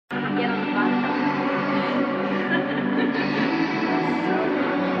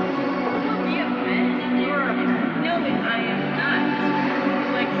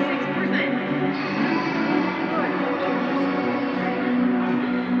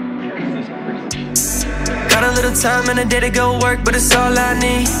Got a little time and a day to go work, but it's all I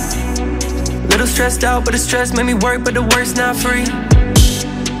need. Little stressed out, but the stress made me work, but the work's not free.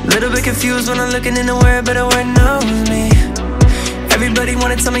 Little bit confused when I'm looking in the world, but the world knows me. Everybody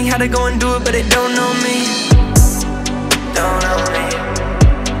wanna tell me how to go and do it, but they don't know me. Don't know me.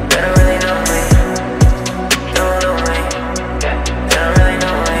 They don't really know me. Don't know me. They don't really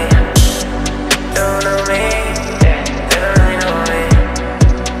know me. Don't know me. They don't really know me.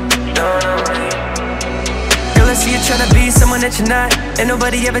 Don't know me. Girl, I see you tryna be someone that you're not. Ain't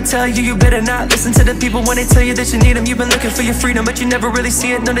nobody ever tell you you better not listen to the people when they tell you that you need them. You've been looking for your freedom, but you never really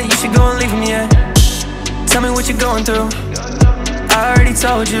see it. Know that you should go and leave them, yeah. Tell me what you're going through. I already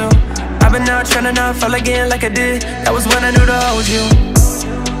told you. I've been out trying to not fall again like I did. That was when I knew to hold you.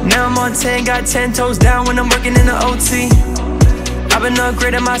 Now I'm on 10, got 10 toes down when I'm working in the OT. I've been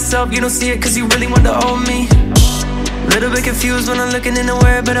upgrading myself, you don't see it cause you really want to owe me. Little bit confused when I'm looking in the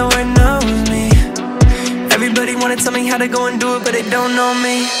world, but the world knows me. Everybody wanna tell me how to go and do it, but they don't know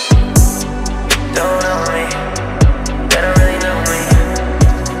me. Don't know me. They don't really know me.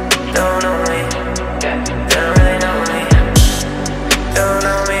 Don't know me. They don't really know me. Don't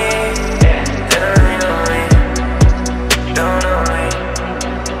know me. They don't really know me. Don't know me.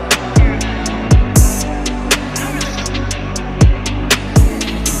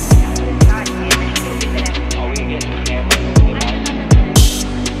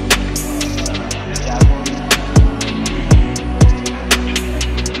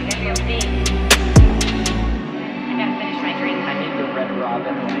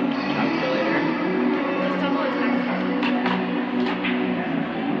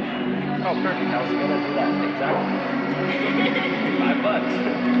 Oh, perfect. I was gonna do that exactly.